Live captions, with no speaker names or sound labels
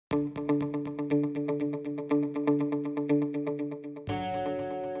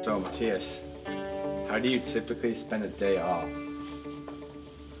Mattias, how do you typically spend a day off?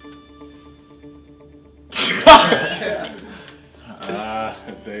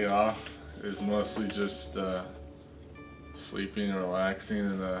 A day off is mostly just sleeping and relaxing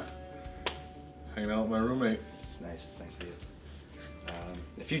and hanging out with my roommate. It's nice of you.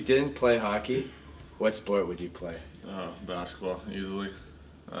 If you didn't play hockey, what sport would you play? Basketball, easily.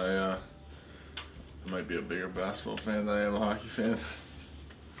 I might be a bigger basketball fan than I am a hockey fan.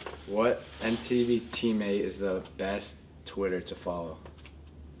 What MTV teammate is the best Twitter to follow?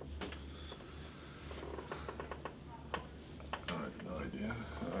 I have no idea.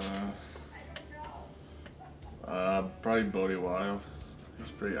 Probably Bodie Wild.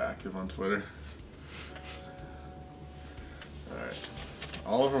 He's pretty active on Twitter. Alright.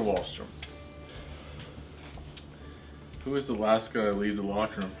 Oliver Wahlstrom. Who is the last guy to leave the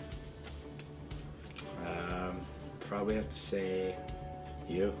locker room? Probably have to say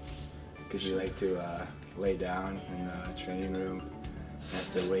you, because you like to lay down in the training room. You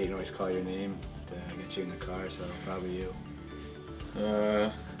have to wait and always call your name to get you in the car, so probably you.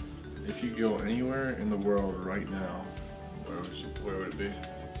 If you go anywhere in the world right now, where would it be?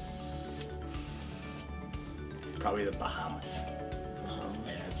 Probably the Bahamas.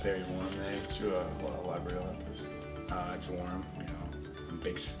 Yeah, it's very warm there. Did you elaborate on this? It's warm, you know. I'm a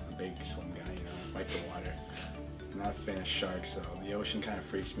big swim guy, you know. Like the water. I'm not a fan of sharks, so the ocean kind of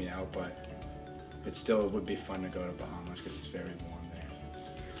freaks me out, but it still would be fun to go to Bahamas because it's very warm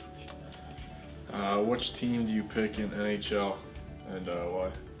there. Which team do you pick in NHL and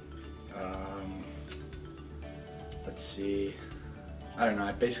why? Let's see. I don't know.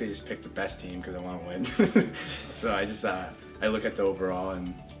 I basically just picked the best team because I want to win. So I just I look at the overall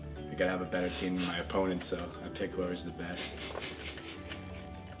and I gotta have a better team than my opponent, so I pick whoever's the best.